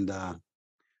half and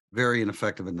very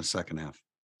ineffective in the second half.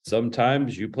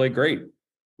 Sometimes you play great,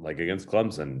 like against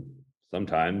Clemson.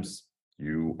 Sometimes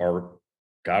you are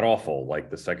god awful,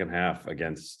 like the second half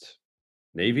against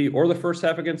Navy or the first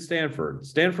half against Stanford.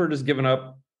 Stanford has given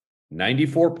up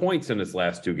 94 points in its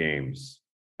last two games,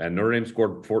 and Notre Dame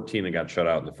scored 14 and got shut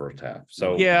out in the first half.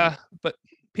 So yeah, but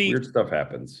Pete, weird stuff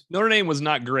happens. Notre Dame was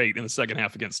not great in the second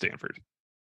half against Stanford.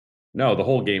 No, the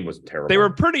whole game was terrible. They were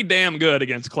pretty damn good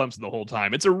against Clemson the whole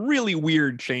time. It's a really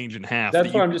weird change in half.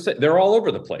 That's what I'm just saying. They're all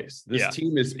over the place. This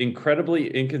team is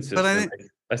incredibly inconsistent.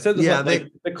 I said this.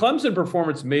 The Clemson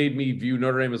performance made me view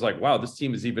Notre Dame as wow, this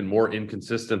team is even more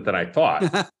inconsistent than I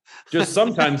thought. Just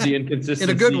sometimes the inconsistency in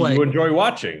a good way you enjoy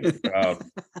watching.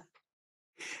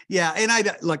 And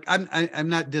I'm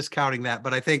not discounting that,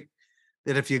 but I think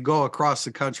that if you go across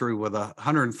the country with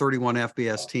 131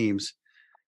 FBS teams,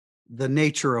 the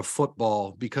nature of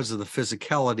football, because of the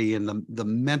physicality and the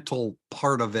mental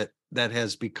part of it that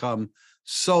has become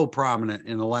so prominent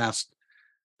in the last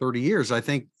 30 years, I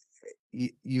think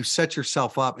you set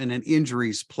yourself up, and then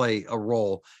injuries play a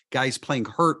role. Guys playing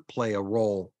hurt play a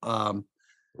role.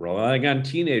 Relying on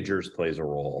teenagers plays a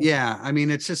role. Yeah, I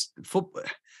mean, it's just football.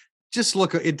 Just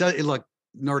look, look,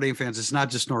 Notre Dame fans, it's not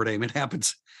just Notre Dame. It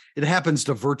happens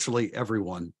to virtually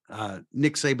everyone.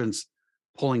 Nick Saban's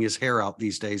pulling his hair out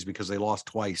these days because they lost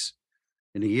twice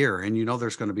in a year, and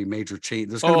there's going to be major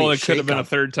change. It could have been a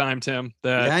third time, Tim.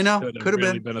 I know. Could have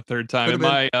really been a third time.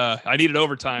 I needed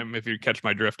overtime, if you catch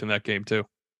my drift, in that game too.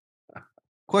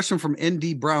 Question from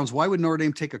ND Browns: why would Notre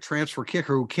Dame take a transfer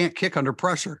kicker who can't kick under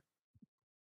pressure?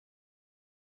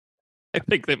 I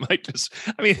think they might just.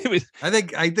 I mean, I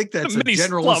think that's a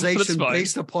generalization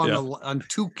based upon on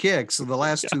two kicks of the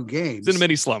last two games. It's in a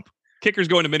mini slump. Kickers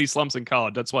go into mini slumps in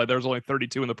college. That's why there's only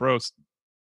 32 in the pros.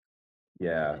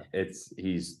 Yeah,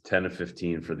 he's 10 of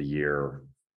 15 for the year.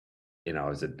 He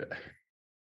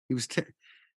was 10.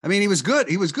 I mean, he was good.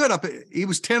 He was good he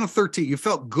was 10 of 13. You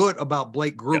felt good about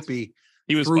Blake Grupe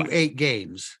He was through fine. 8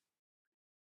 games.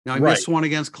 Now he missed one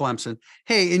against Clemson.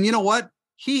 Hey, and you know what?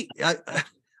 He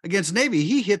against Navy,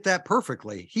 he hit that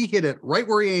perfectly. He hit it right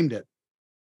where he aimed it.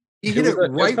 He hit it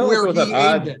right where he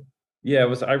aimed it.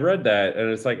 Yeah, I read that, and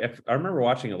it's I remember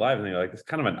watching it live, and it's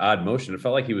kind of an odd motion. It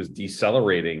felt like he was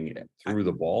decelerating through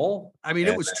the ball. I mean,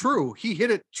 it was true. He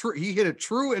hit it true. He hit it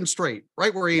true and straight,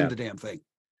 right where he aimed the damn thing.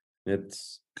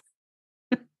 It's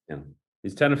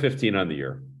he's 10 of 15 on the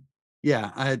year.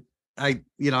 Yeah, I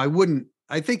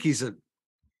think he's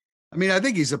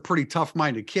a pretty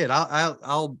tough-minded kid.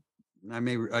 I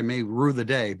may rue the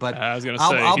day, but I was going to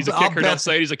say he's a kicker. Don't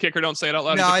say it. He's a kicker. Don't say it out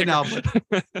loud. No, I know,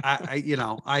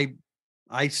 but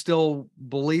I still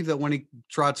believe that when he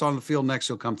trots on the field next,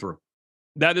 he'll come through.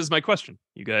 That is my question.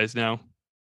 You guys now.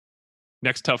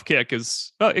 Next tough kick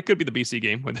is it could be the BC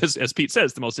game, as Pete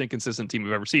says, the most inconsistent team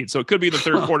we've ever seen. So it could be the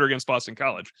third quarter against Boston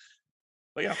College.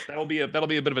 But yeah, that'll be a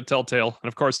bit of a telltale. And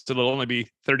of course, it'll only be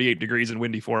 38 degrees and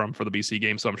windy for him for the BC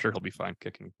game, so I'm sure he'll be fine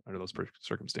kicking under those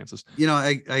circumstances.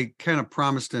 I kind of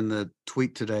promised in the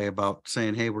tweet today about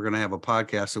saying, hey, we're going to have a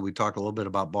podcast so we talk a little bit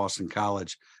about Boston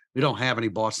College. We don't have any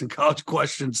Boston College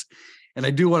questions, and I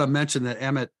do want to mention that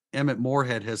Emmett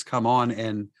Moorhead has come on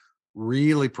and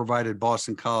really provided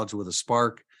Boston College with a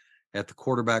spark at the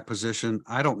quarterback position.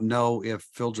 I don't know if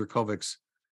Phil Jurkovic's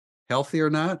healthy or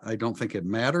not. I don't think it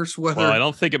matters whether. Well, I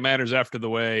don't think it matters after the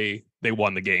way they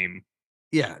won the game.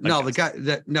 Yeah, no, the guy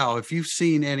that if you've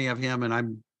seen any of him, and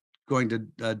I'm going to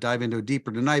dive into it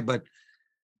deeper tonight, but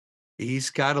he's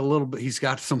got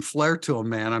some flair to him,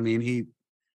 man. I mean,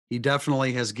 he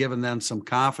definitely has given them some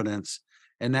confidence,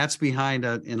 and that's behind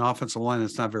an offensive line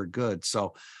that's not very good.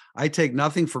 So I take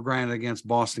nothing for granted against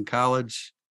Boston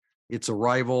College. It's a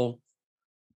rival.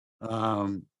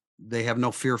 They have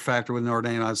no fear factor with Notre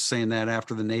Dame. I was saying that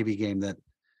after the Navy game that,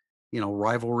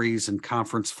 rivalries and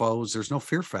conference foes, there's no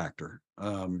fear factor.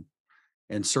 And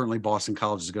And certainly Boston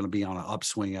College is going to be on an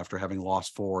upswing after having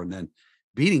lost 4 and then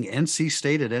beating NC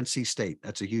State at NC State.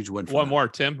 That's a huge win for One them. more,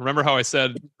 Tim. Remember how I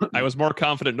said I was more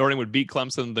confident Notre Dame would beat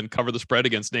Clemson than cover the spread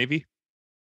against Navy?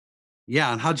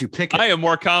 Yeah, and how'd you pick it? I am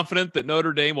more confident that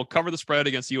Notre Dame will cover the spread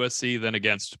against USC than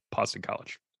against Boston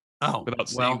College. Without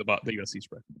seeing the USC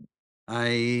spread. I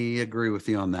agree with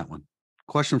you on that one.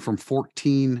 Question from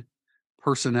 14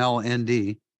 personnel ND.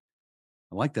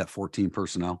 I like that 14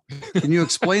 personnel. Can you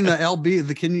explain the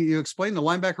LB? Can you explain the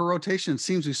linebacker rotation? It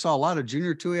seems we saw a lot of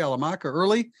junior Tui Alamaka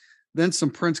early, then some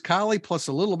Prince Colley, plus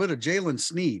a little bit of Jalen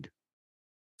Sneed.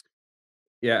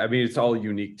 Yeah, I mean, it's all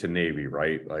unique to Navy,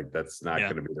 right? Like, that's not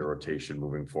going to be the rotation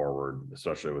moving forward,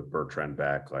 especially with Bertrand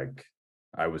back. Like,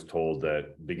 I was told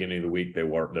that beginning of the week they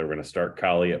were going to start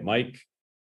Colley at Mike,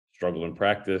 struggled in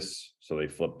practice, so they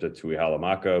flipped it to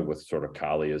Halamaka with sort of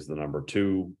Colley as the number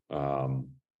 2.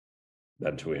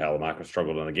 Then Tui Halamaka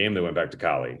struggled in the game. They went back to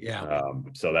Colley. Yeah.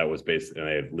 So that was basically, and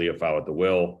they had Leofau at the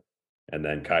will, and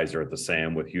then Kaiser at the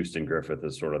Sam with Houston Griffith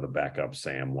as sort of the backup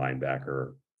Sam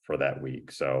linebacker for that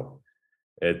week. So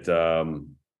it,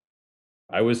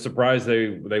 I was surprised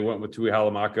they went with Tui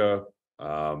Halamaka,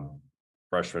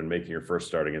 freshman making your first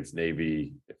start against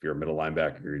Navy. If you're a middle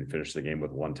linebacker, you're going to finish the game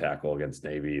with 1 tackle against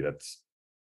Navy. It's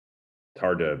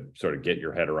hard to sort of get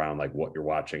your head around like what you're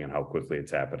watching and how quickly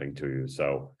it's happening to you.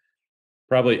 So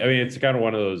probably, I mean, it's kind of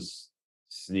one of those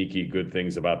sneaky good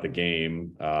things about the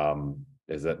game,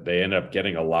 is that they end up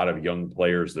getting a lot of young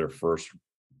players their first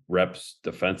reps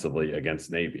defensively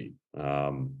against Navy.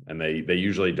 And they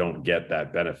usually don't get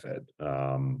that benefit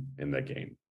in the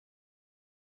game.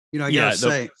 You know, I gotta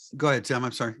say, go ahead, Tim.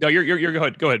 I'm sorry. No, you're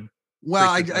go ahead.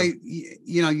 Well,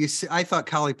 I thought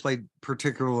Colley played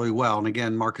particularly well, and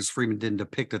again, Marcus Freeman didn't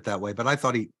depict it that way, but I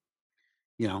thought he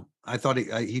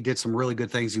did some really good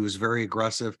things. He was very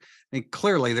aggressive, and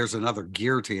clearly there's another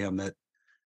gear to him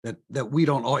that we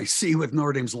don't always see with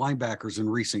Notre Dame's linebackers in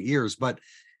recent years. But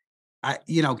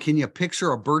can you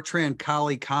picture a Bertrand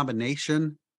Colley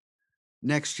combination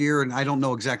next year? And I don't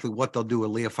know exactly what they'll do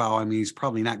with Leofau. I mean, he's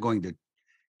probably not going to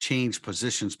change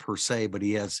positions per se, but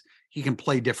he can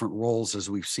play different roles as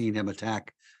we've seen him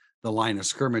attack the line of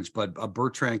scrimmage. But a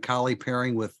Bertrand Colley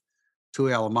pairing with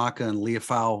Tui Alamaka and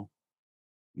Leofau,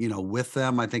 with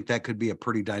them, I think that could be a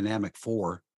pretty dynamic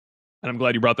 4. And I'm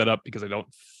glad you brought that up, because I don't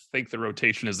think the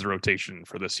rotation is the rotation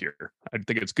for this year. I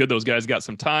think it's good those guys got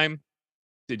some time.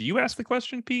 Did you ask the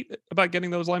question, Pete, about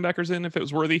getting those linebackers in, if it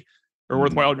was worthy or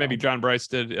worthwhile? Maybe John Bryce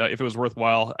did, if it was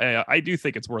worthwhile. I do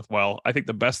think it's worthwhile. I think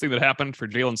the best thing that happened for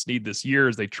Jalen Sneed this year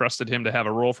is they trusted him to have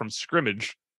a role from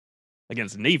scrimmage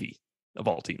against Navy, of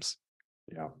all teams.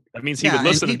 Yeah. That means he would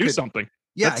listen and do something.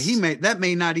 Yeah, that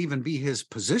may not even be his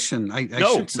position. I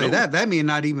should say that may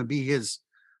not even be his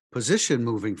position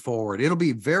moving forward. It'll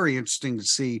be very interesting to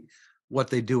see what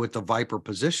they do at the Viper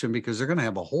position, because they're going to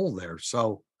have a hole there.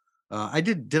 So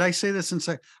did I say this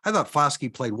I thought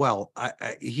Foskey played well.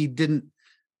 He didn't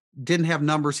have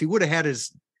numbers. He would have had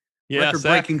his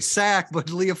record-breaking sack, but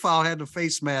Leofau had the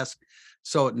face mask,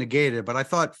 so it negated it. But I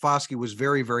thought Foskey was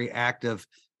very, very active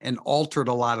and altered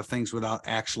a lot of things without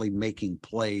actually making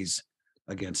plays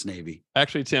against Navy.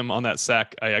 Actually, Tim, on that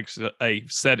sack, I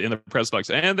said in the press box,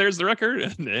 and there's the record.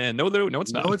 And no,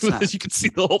 it's not. No, it's not. You can see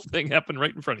the whole thing happen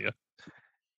right in front of you.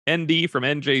 ND from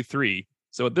NJ3.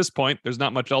 So at this point, there's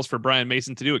not much else for Brian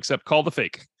Mason to do except call the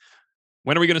fake.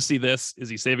 When are we going to see this? Is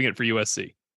he saving it for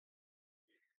USC?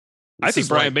 I think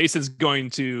Brian Mason's going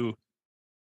to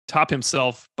top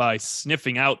himself by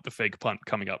sniffing out the fake punt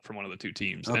coming up from one of the 2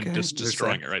 teams and just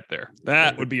destroying it right there.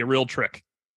 That would be a real trick.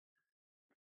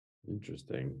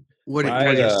 Interesting.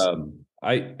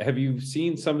 Have you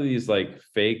seen some of these like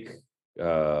fake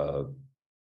field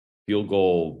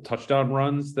goal touchdown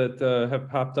runs that have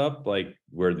popped up, like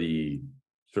where the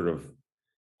sort of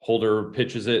holder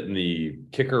pitches it and the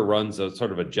kicker runs a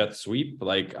sort of a jet sweep?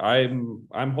 Like I'm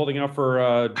holding out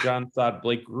for John Stott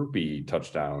Blake Grupe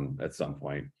touchdown at some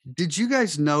point. Did you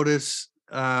guys notice?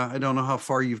 I don't know how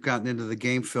far you've gotten into the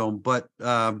game film, but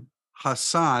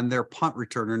Hassan, their punt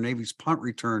returner, Navy's punt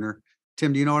returner.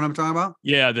 Tim, do you know what I'm talking about?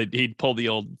 Yeah, he'd pulled the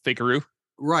old fakeroo.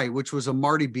 Right, which was a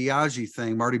Marty Biaggi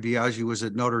thing. Marty Biaggi was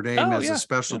at Notre Dame as a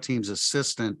special teams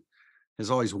assistant,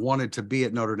 has always wanted to be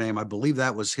at Notre Dame. I believe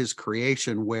that was his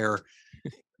creation, where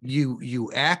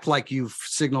you act like you've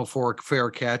signaled for a fair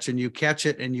catch and you catch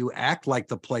it and you act like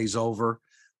the play's over,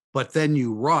 but then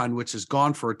you run, which is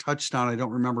gone for a touchdown. I don't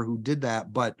remember who did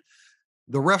that, but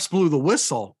the refs blew the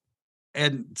whistle.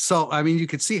 And so, I mean, you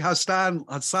could see how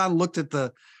Hassan looked at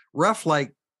the ref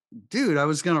like, dude, I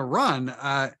was going to run.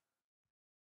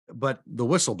 But the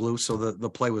whistle blew, so the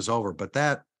play was over. But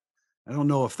that I don't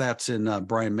know if that's in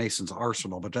Brian Mason's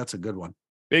arsenal, but that's a good one.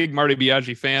 Big Marty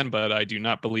Biaggi fan, but I do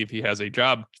not believe he has a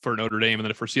job for Notre Dame in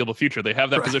the foreseeable future. They have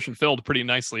that position filled pretty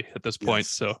nicely at this point.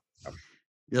 So,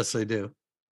 yes, they do.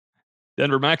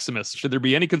 Denver Maximus, should there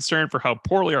be any concern for how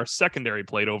poorly our secondary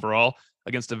played overall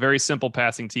against a very simple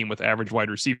passing team with average wide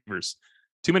receivers?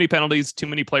 Too many penalties, too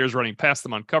many players running past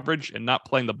them on coverage, and not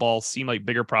playing the ball seem like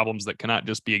bigger problems that cannot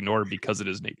just be ignored because it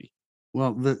is Navy.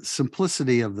 Well, the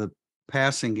simplicity of the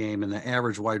passing game and the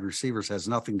average wide receivers has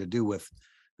nothing to do with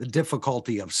the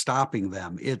difficulty of stopping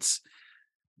them. It's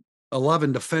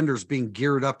 11 defenders being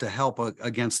geared up to help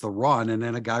against the run, and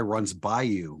then a guy runs by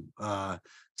you.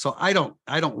 So I don't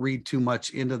read too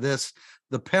much into this.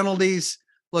 The penalties,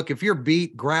 look, if you're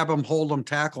beat, grab them, hold them,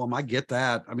 tackle them. I get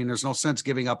that. I mean, there's no sense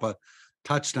giving up a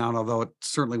touchdown, although it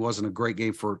certainly wasn't a great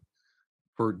game for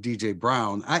DJ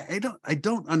Brown. I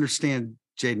don't understand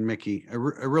Jaden Mickey. I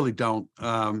really don't.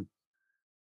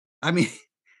 I mean,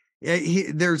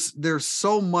 there's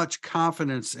so much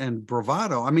confidence and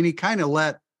bravado. I mean, he kind of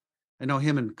I know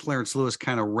him and Clarence Lewis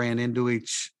kind of ran into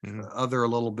each other a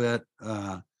little bit.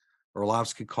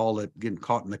 Orlovsky called it getting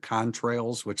caught in the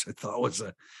contrails, which I thought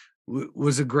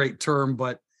was a great term,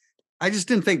 but I just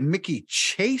didn't think Mickey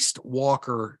chased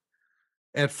Walker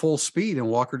at full speed and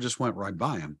Walker just went right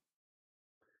by him.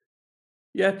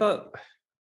 Yeah,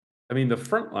 I mean, the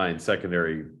frontline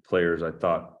secondary players I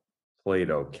thought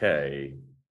played okay.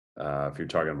 If you're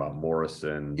talking about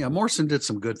Morrison. Yeah, Morrison did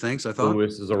some good things, I thought.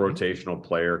 Lewis is a rotational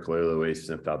player. Clearly, the way he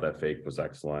sniffed out that fake was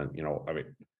excellent. I mean,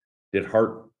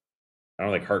 I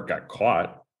don't think Hart got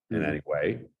caught in any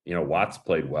way. Watts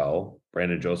played well.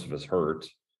 Brandon Joseph is hurt.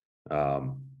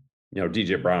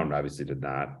 DJ Brown obviously did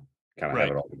not kind of have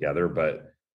it all together,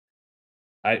 but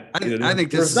I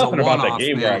think there's nothing about that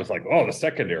game where I was like, oh, the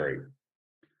secondary.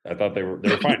 I thought they were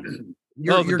fine.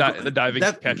 The diving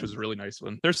catch was a really nice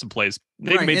one. There's some plays.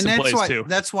 They've made some plays too.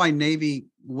 That's why Navy,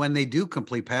 when they do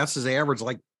complete passes, they average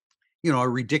a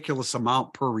ridiculous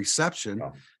amount per reception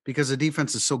because the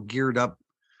defense is so geared up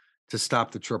to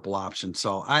stop the triple option.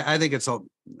 So I think it's a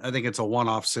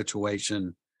one-off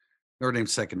situation. Notre Dame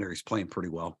secondary is playing pretty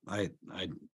well. But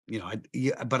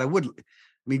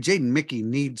Jaden Mickey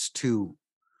needs to,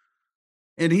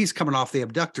 and he's coming off the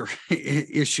abductor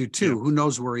issue too. Yeah. Who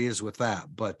knows where he is with that?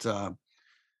 But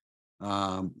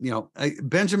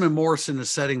Benjamin Morrison is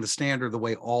setting the standard the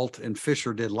way Alt and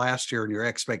Fisher did last year, and your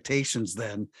expectations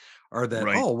then are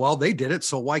that they did it,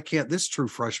 so why can't this true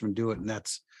freshman do it? And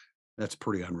that's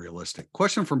pretty unrealistic.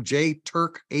 Question from J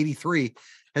Turk 83: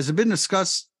 has it been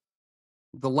discussed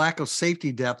the lack of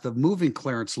safety depth of moving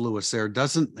Clarence Lewis there? He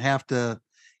doesn't have the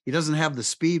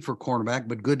speed for cornerback,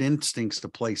 but good instincts to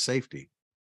play safety.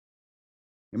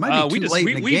 It might be too late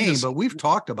in the game, but we've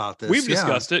talked about this. We've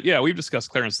discussed it. Yeah, we've discussed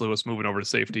Clarence Lewis moving over to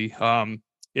safety.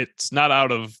 It's not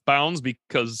out of bounds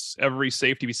because every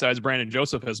safety besides Brandon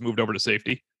Joseph has moved over to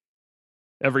safety.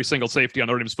 Every single safety on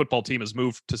Notre Dame's football team has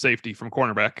moved to safety from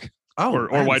cornerback or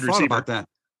wide receiver. About that.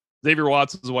 Xavier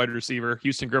Watts is a wide receiver.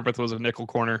 Houston Griffith was a nickel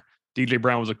corner. DJ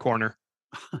Brown was a corner.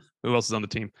 Who else is on the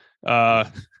team?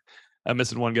 I'm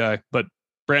missing one guy, but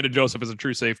Brandon Joseph is a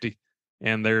true safety.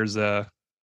 And there's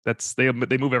they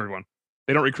move everyone.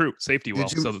 They don't recruit safety well.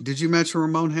 Did you mention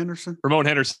Ramon Henderson? Ramon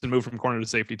Henderson moved from corner to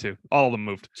safety too. All of them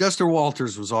moved. Jester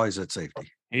Walters was always at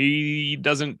safety. He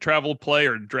doesn't travel, play,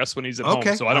 or dress when he's at home,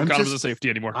 so I don't count him as a safety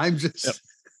anymore. I'm just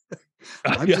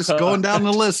going down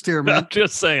the list here, man. I'm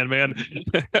just saying, man.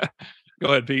 Go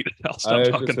ahead, Pete. I'll stop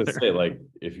talking. I was just going to say,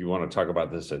 if you want to talk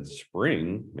about this in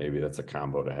spring, maybe that's a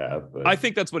combo to have. But I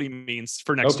think that's what he means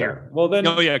for next year. Well, then,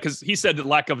 because he said the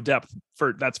lack of depth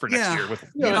for next year. With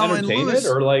entertain it,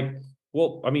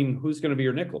 or who's going to be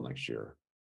your nickel next year?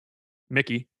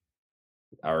 Mickey.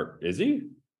 Or is he?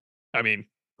 I mean,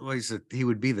 well, he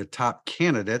would be the top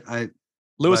candidate.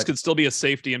 Lewis could still be a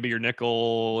safety and be your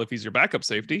nickel if he's your backup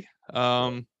safety.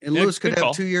 And Lewis could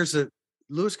have 2 years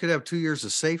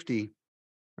of safety.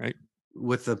 Right.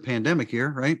 With the pandemic year,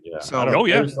 right? Yeah. So,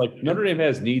 Notre Dame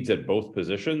has needs at both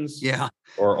positions. Yeah.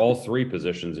 Or all three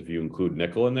positions if you include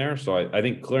nickel in there. So I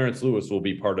think Clarence Lewis will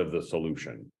be part of the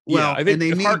solution. Well, I think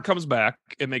if Hart comes back,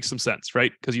 it makes some sense,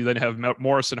 right? Because you then have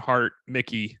Morrison, Hart,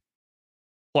 Mickey,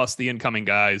 plus the incoming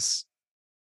guys.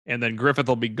 And then Griffith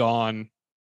will be gone.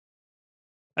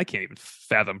 I can't even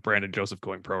fathom Brandon Joseph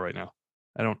going pro right now.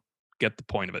 I don't get the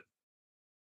point of it.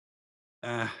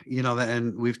 And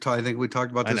I think we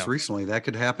talked about this recently. That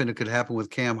could happen. It could happen with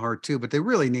Cam Hart too, but they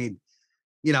really need,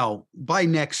 by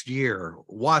next year,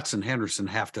 Watts and Henderson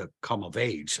have to come of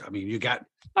age. I mean,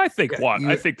 I think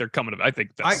they're coming of, I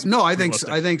think that's,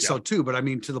 I think so too. But I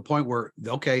mean, to the point where,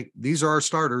 okay, these are our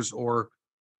starters, or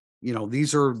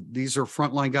these are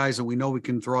frontline guys that we know we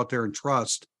can throw out there and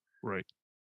trust. Right.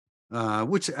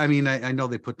 Which I mean, I know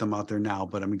they put them out there now,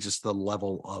 but I mean, just the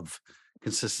level of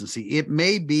consistency. It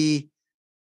may be,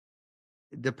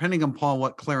 depending upon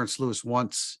what Clarence Lewis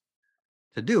wants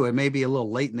to do, it may be a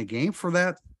little late in the game for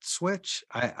that switch.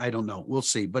 I don't know. We'll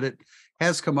see. But it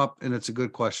has come up, and it's a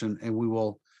good question. And we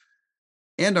will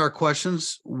end our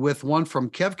questions with one from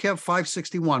Kev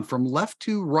 561, from left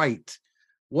to right.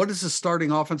 What is the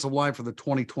starting offensive line for the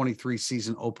 2023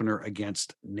 season opener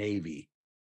against Navy?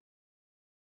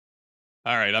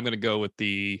 All right, I'm going to go with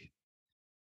the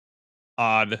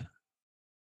odd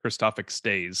Kristofik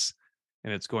stays,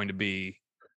 and it's going to be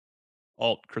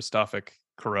Alt, Kristofik,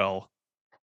 Correll,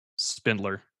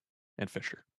 Spindler, and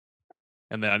Fisher.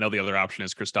 And then I know the other option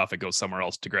is Kristofik goes somewhere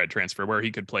else to grad transfer where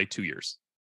he could play 2 years.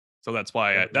 So that's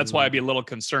why I'd be a little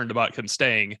concerned about him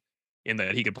staying, in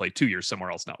that he could play 2 years somewhere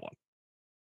else, not one.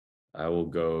 I will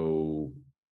go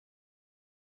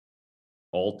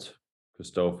Alt,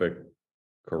 Kristofik,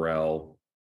 Correll,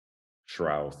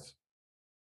 Schrouth,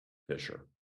 Fisher.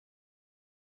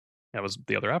 That was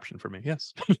the other option for me.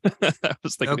 Yes. I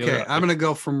was thinking. Okay, I'm going to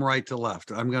go from right to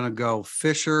left. I'm going to go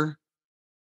Fisher,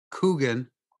 Coogan,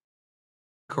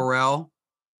 Correll.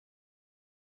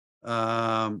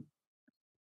 Not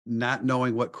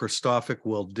knowing what Kristofik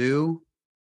will do,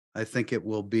 I think it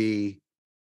will be.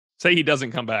 Say he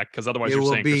doesn't come back, because otherwise you're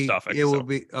saying Kristofik. It will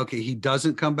be okay. He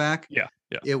doesn't come back. Yeah.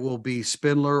 It will be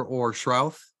Spindler or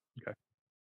Schrouth. Okay.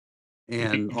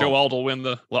 And Joe Alt will win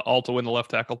the left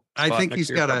tackle. I think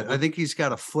he's got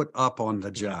a foot up on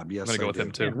the job. Yes, I'm gonna go with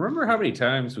him too. Remember how many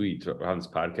times we talked on this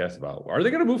podcast about, are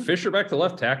they going to move Fisher back to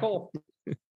left tackle?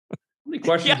 How many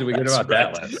questions did we get about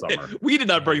that last summer? We did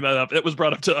not bring that up. It was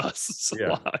brought up to us a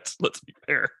lot. Let's be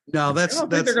fair. No, I don't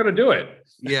think they're going to do it.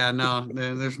 Yeah, no,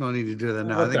 there's no need to do that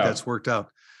now. I think that's worked out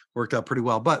pretty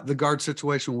well. But the guard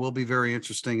situation will be very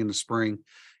interesting in the spring.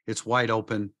 It's wide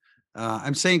open.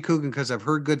 I'm saying Coogan because I've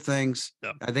heard good things.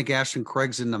 Yep. I think Ashton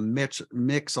Craig's in the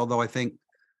mix, although I think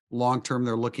long term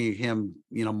they're looking at him,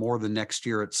 more than next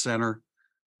year at center.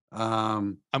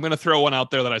 I'm going to throw one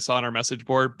out there that I saw on our message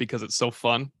board because it's so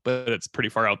fun, but it's pretty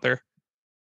far out there.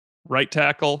 Right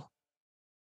tackle,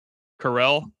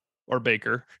 Correll or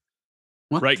Baker.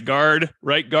 What? Right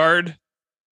guard,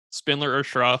 Spindler or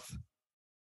Schroth.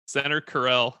 Center,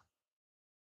 Correll.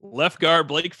 Left guard,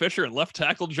 Blake Fisher, and left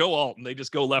tackle, Joe Alt. And they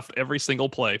just go left every single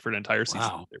play for an entire season.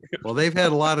 Wow. Well, they've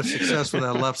had a lot of success with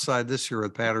that left side this year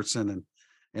with Patterson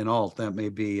and Alt. That may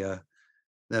be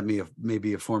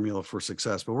a formula for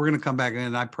success. But we're going to come back,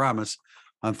 and I promise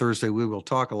on Thursday we will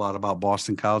talk a lot about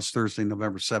Boston College. Thursday,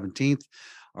 November 17th,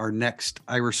 our next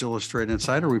Irish Illustrated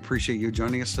Insider. We appreciate you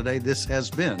joining us today. This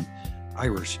has been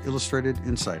Irish Illustrated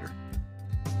Insider.